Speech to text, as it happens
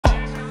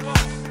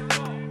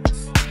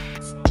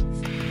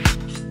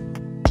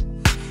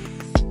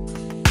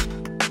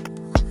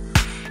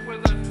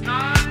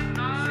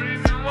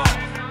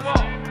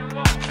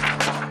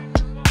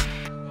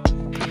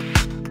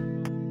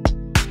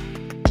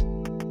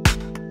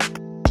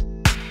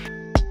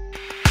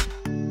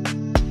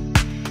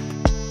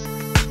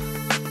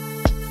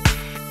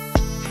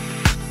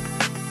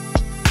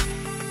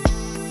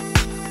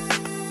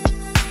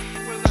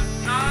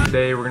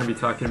today we're going to be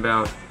talking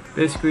about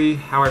basically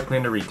how I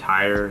plan to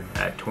retire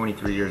at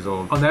 23 years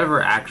old. I'll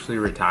never actually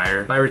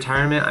retire. By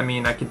retirement, I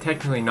mean I can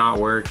technically not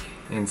work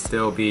and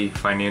still be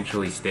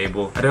financially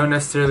stable. I don't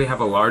necessarily have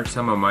a large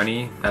sum of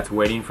money that's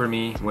waiting for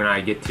me when I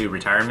get to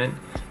retirement.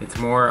 It's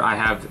more I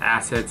have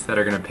assets that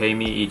are going to pay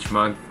me each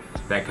month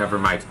that cover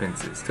my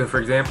expenses. So for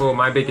example,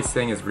 my biggest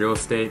thing is real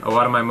estate. A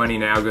lot of my money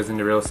now goes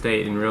into real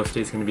estate, and real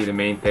estate is going to be the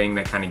main thing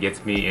that kind of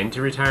gets me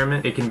into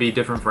retirement. It can be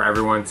different for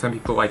everyone. Some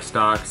people like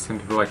stocks, some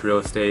people like real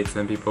estate,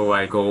 some people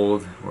like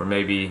gold or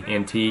maybe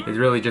antique. It's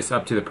really just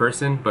up to the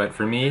person, but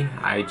for me,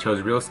 I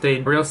chose real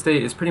estate. Real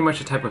estate is pretty much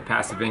a type of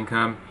passive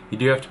income. You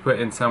do have to put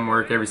in some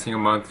work every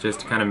single month just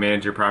to kind of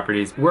manage your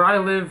properties. Where I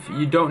live,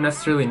 you don't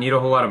necessarily need a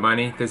whole lot of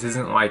money. This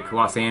isn't like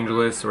Los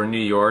Angeles or New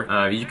York.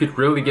 You could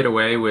really get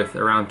away with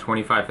around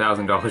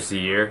 $25,000 a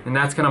year. And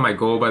that's kind of my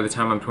goal by the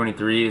time I'm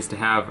 23, is to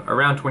have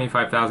around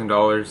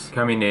 $25,000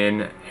 coming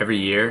in every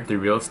year through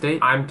real estate.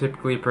 I'm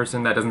typically a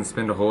person that doesn't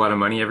spend a whole lot of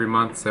money every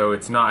month, so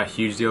it's not a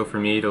huge deal for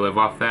me to live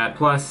off that.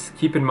 Plus,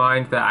 keep in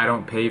mind that I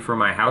don't pay for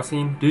my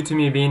housing. Due to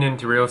me being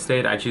into real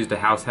estate, I choose to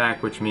house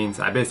hack, which means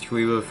I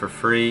basically live for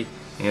free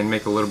and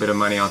make a little bit of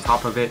money on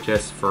top of it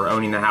just for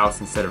owning the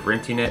house instead of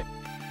renting it.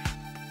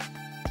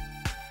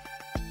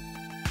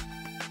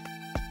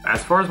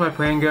 As far as my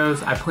plan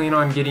goes, I plan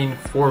on getting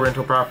 4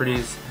 rental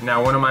properties.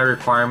 Now, one of my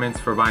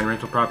requirements for buying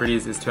rental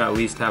properties is to at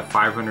least have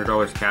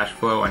 $500 cash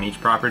flow on each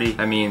property.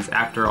 That means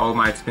after all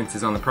my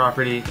expenses on the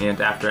property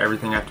and after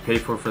everything I have to pay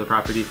for the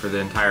property for the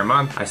entire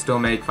month, I still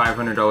make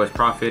 $500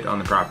 profit on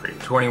the property.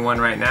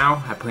 21 right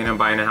now. I plan on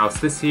buying a house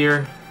this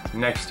year,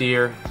 next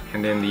year,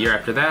 and then the year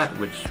after that,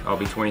 which I'll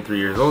be 23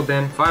 years old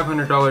then.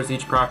 $500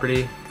 each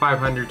property.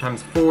 500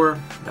 times 4,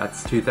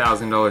 that's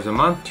 $2,000 a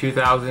month.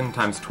 2,000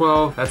 times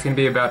 12, that's gonna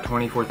be about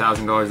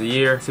 $24,000 a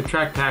year.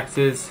 Subtract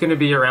taxes, it's gonna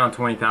be around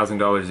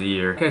 $20,000 a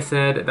year. Like I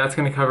said, that's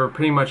gonna cover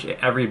pretty much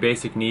every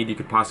basic need you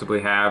could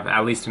possibly have,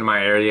 at least in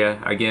my area.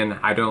 Again,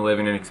 I don't live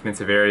in an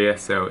expensive area,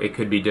 so it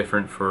could be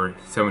different for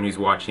someone who's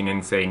watching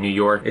in, say, New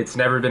York. It's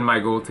never been my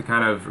goal to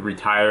kind of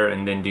retire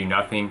and then do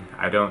nothing.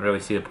 I don't really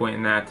see the point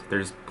in that.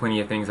 There's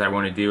plenty of things I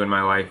want to do in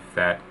my life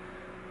that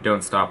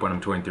don't stop when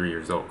I'm 23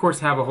 years old. Of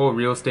course, I have a whole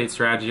real estate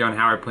strategy on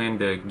how I plan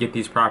to get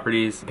these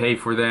properties, pay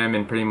for them,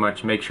 and pretty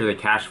much make sure they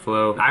cash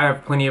flow. I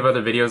have plenty of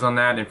other videos on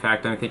that. In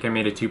fact, I think I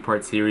made a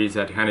 2-part series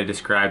that kind of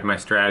described my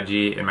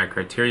strategy and my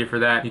criteria for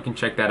that. You can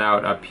check that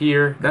out up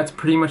here. That's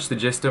pretty much the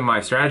gist of my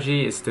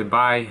strategy, is to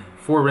buy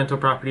 4 rental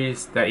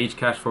properties that each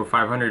cash flow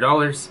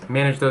 $500,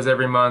 manage those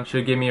every month,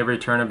 should give me a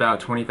return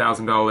about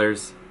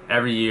 $20,000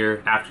 every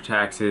year after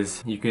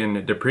taxes. You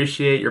can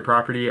depreciate your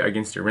property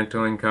against your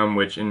rental income,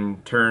 which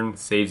in turn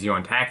saves you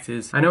on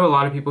taxes. I know a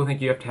lot of people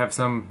think you have to have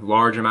some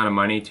large amount of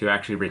money to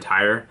actually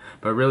retire,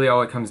 but really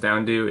all it comes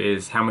down to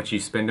is how much you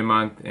spend a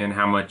month and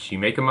how much you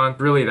make a month.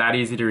 Really that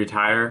easy to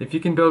retire. If you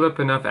can build up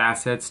enough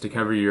assets to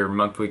cover your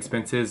monthly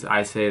expenses,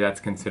 I say that's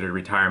considered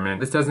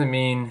retirement. This doesn't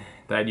mean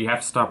that you have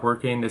to stop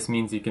working. This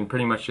means you can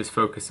pretty much just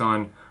focus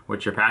on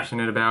what you're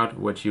passionate about,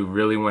 what you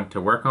really want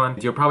to work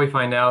on. You'll probably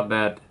find out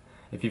that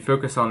if you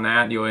focus on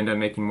that, you'll end up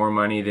making more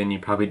money than you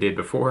probably did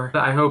before.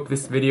 I hope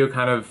this video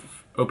kind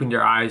of opened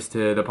your eyes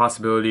to the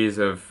possibilities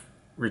of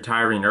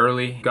retiring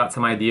early. Got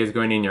some ideas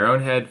going in your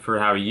own head for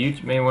how you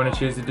may want to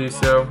choose to do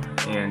so,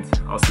 and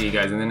I'll see you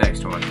guys in the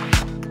next one.